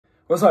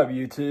What's up,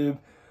 YouTube?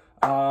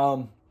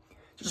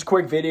 Just a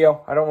quick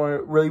video. I don't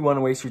really want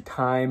to waste your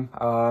time.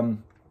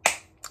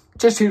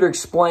 Just here to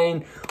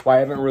explain why I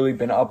haven't really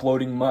been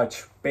uploading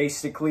much.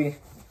 Basically,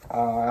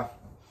 I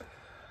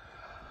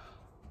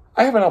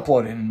haven't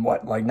uploaded in,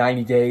 like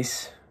 90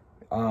 days.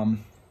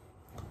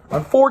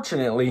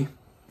 Unfortunately,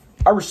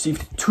 I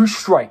received 2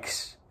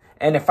 strikes.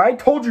 And if I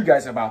told you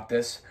guys about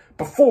this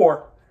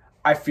before,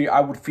 I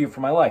would fear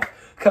for my life.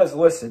 Because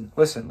listen.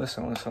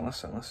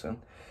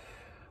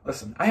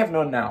 Listen, I have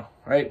none now,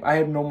 right? I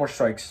have no more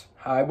strikes.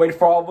 I waited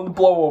for all of them to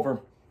blow over.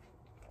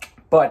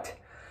 But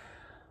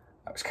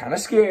I was kind of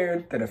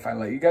scared that if I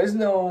let you guys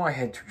know I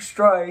had 2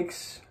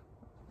 strikes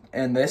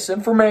and this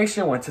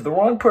information went to the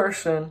wrong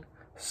person,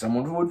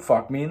 someone would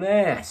fuck me in the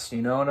ass.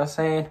 You know what I'm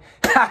saying?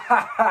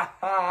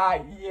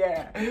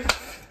 Yeah.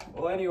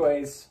 Well,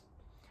 anyways,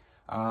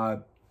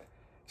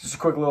 just a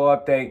quick little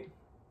update.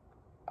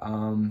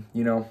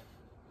 You know,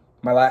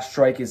 my last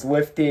strike is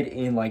lifted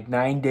in like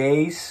 9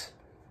 days.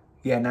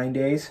 Yeah, 9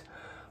 days.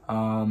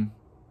 You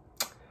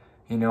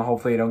know,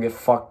 hopefully I don't get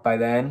fucked by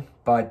then.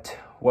 But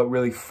what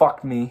really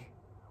fucked me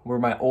were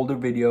my older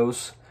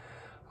videos.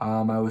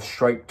 I was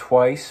striked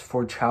twice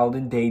for child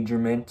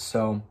endangerment.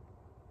 So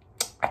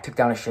I took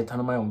down a shit ton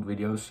of my old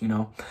videos, you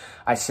know.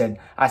 I says,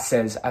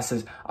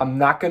 I'm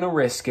not going to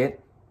risk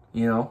it.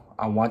 You know,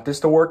 I want this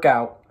to work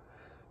out.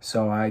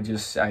 So I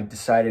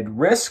decided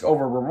risk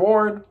over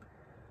reward.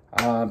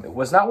 It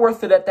was not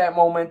worth it at that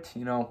moment.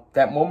 You know,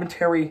 that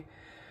momentary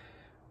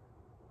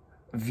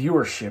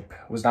viewership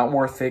was not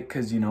worth it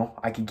because, you know,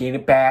 I could gain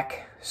it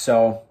back.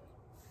 So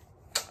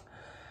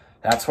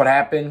that's what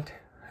happened.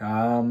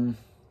 And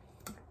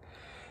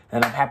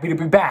I'm happy to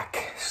be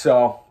back.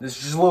 So this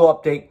is just a little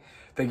update.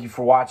 Thank you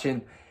for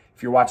watching.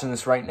 If you're watching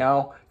this right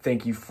now,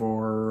 thank you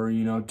for,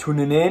 you know,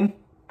 tuning in.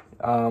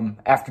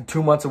 After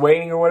 2 months of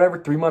waiting or whatever,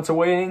 3 months of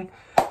waiting.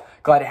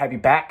 Glad to have you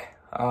back.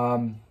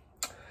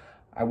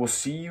 I will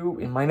see you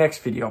in my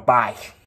next video. Bye.